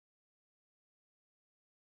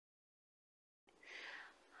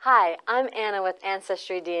Hi, I'm Anna with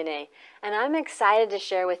AncestryDNA, and I'm excited to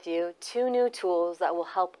share with you 2 new tools that will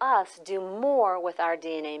help us do more with our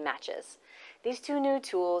DNA matches. These 2 new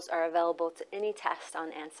tools are available to any test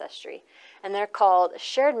on Ancestry, and they're called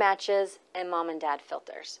Shared Matches and Mom and Dad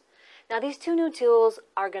Filters. Now, these 2 new tools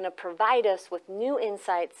are going to provide us with new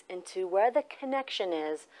insights into where the connection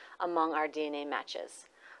is among our DNA matches.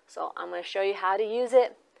 So I'm going to show you how to use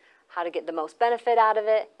it, how to get the most benefit out of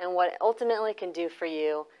it, and what it ultimately can do for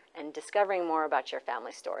you and discovering more about your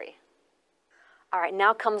family story. All right,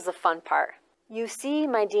 now comes the fun part. You see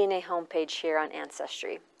my DNA homepage here on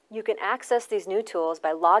Ancestry. You can access these new tools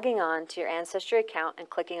by logging on to your Ancestry account and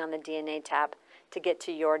clicking on the DNA tab to get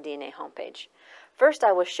to your DNA homepage. First,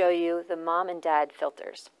 I will show you the mom and dad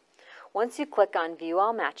filters. Once you click on View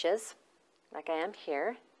All Matches, like I am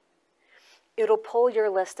here, it'll pull your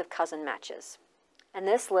list of cousin matches. And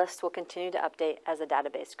this list will continue to update as the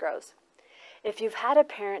database grows. If you've had a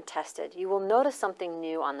parent tested, you will notice something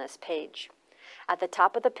new on this page. At the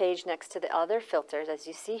top of the page next to the other filters, as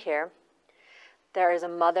you see here, there is a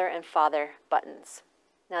mother and father buttons.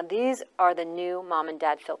 Now these are the new mom and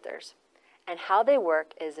dad filters. And how they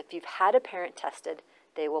work is if you've had a parent tested,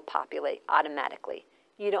 they will populate automatically.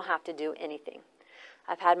 You don't have to do anything.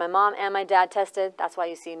 I've had my mom and my dad tested. That's why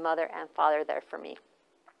you see mother and father there for me.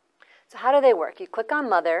 So how do they work? You click on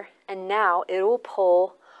mother, and now it will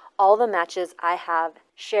pull all the matches I have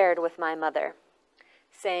shared with my mother.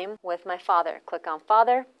 Same with my father. Click on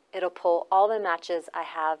father, it'll pull all the matches I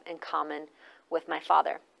have in common with my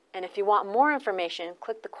father. And if you want more information,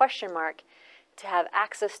 click the question mark to have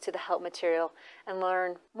access to the help material and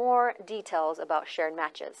learn more details about shared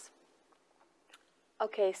matches.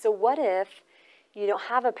 Okay, so what if you don't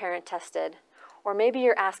have a parent tested? Or maybe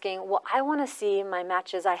you're asking, well, I want to see my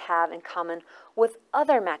matches I have in common with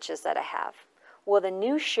other matches that I have. Well, the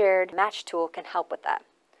new shared match tool can help with that.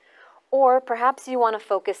 Or perhaps you want to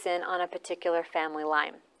focus in on a particular family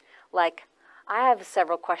line. Like, I have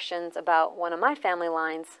several questions about one of my family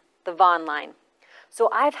lines, the Vaughn line. So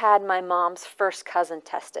I've had my mom's first cousin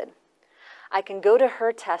tested. I can go to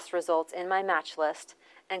her test results in my match list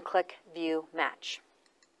and click View Match.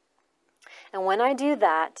 And when I do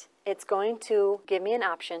that, it's going to give me an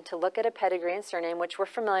option to look at a pedigree and surname, which we're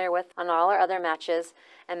familiar with on all our other matches,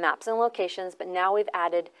 and maps and locations, but now we've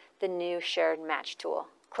added the new shared match tool.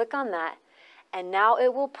 Click on that, and now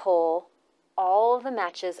it will pull all of the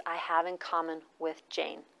matches I have in common with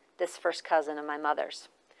Jane, this first cousin of my mother's.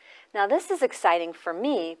 Now this is exciting for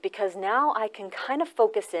me because now I can kind of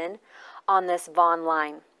focus in on this Vaughn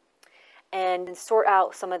line and sort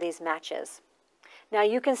out some of these matches. Now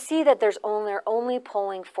you can see that they're only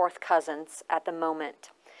pulling fourth cousins at the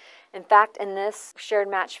moment. In fact, in this shared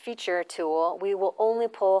match feature tool, we will only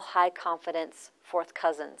pull high confidence fourth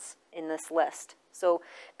cousins in this list. So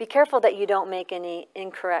be careful that you don't make any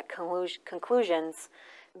incorrect conclusions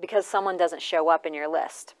because someone doesn't show up in your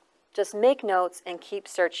list. Just make notes and keep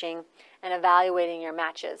searching and evaluating your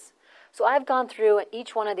matches. So I've gone through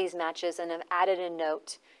each one of these matches and have added a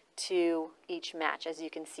note to each match, as you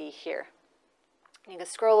can see here. You can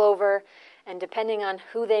scroll over, and depending on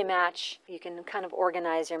who they match, you can kind of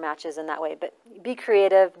organize your matches in that way. But be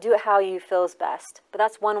creative, do it how you feel is best. But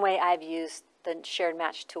that's one way I've used the shared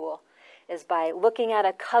match tool, is by looking at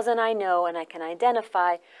a cousin I know and I can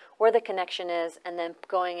identify where the connection is, and then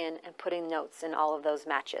going in and putting notes in all of those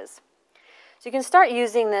matches. So you can start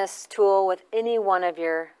using this tool with any one of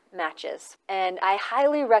your matches. And I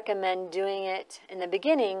highly recommend doing it in the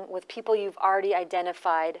beginning with people you've already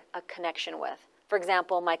identified a connection with. For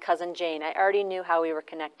example, my cousin Jane, I already knew how we were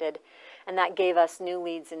connected, and that gave us new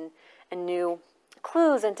leads and new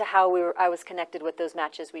clues into how I was connected with those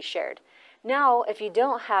matches we shared. Now, if you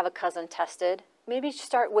don't have a cousin tested, maybe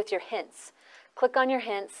start with your hints. Click on your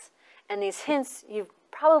hints, and these hints you've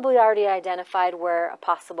probably already identified where a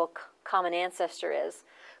possible common ancestor is.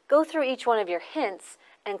 Go through each one of your hints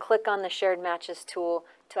and click on the Shared Matches tool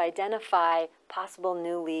to identify possible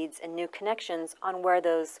new leads and new connections on where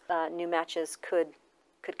those new matches could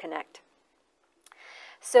connect.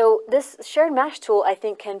 So this Shared Match tool, I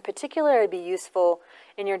think, can particularly be useful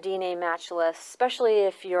in your DNA match list, especially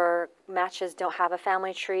if your matches don't have a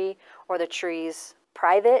family tree or the tree's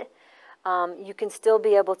private. You can still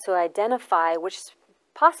be able to identify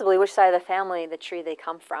possibly which side of the family the tree they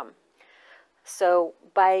come from. So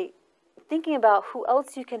by thinking about who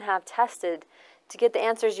else you can have tested to get the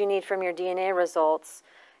answers you need from your DNA results,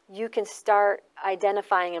 you can start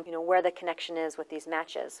identifying where the connection is with these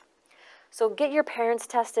matches. So get your parents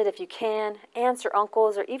tested if you can. Aunts or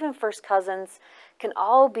uncles or even first cousins can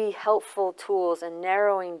all be helpful tools in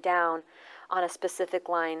narrowing down on a specific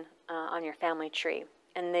line on your family tree.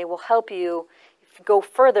 and they will help you go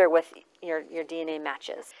further with your DNA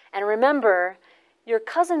matches. And remember, your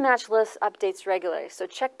cousin match list updates regularly, so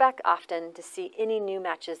check back often to see any new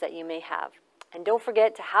matches that you may have. And don't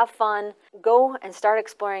forget to have fun. Go and start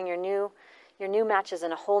exploring your new matches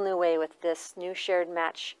in a whole new way with this new shared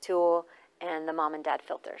match tool and the mom and dad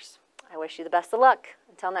filters. I wish you the best of luck.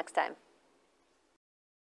 Until next time.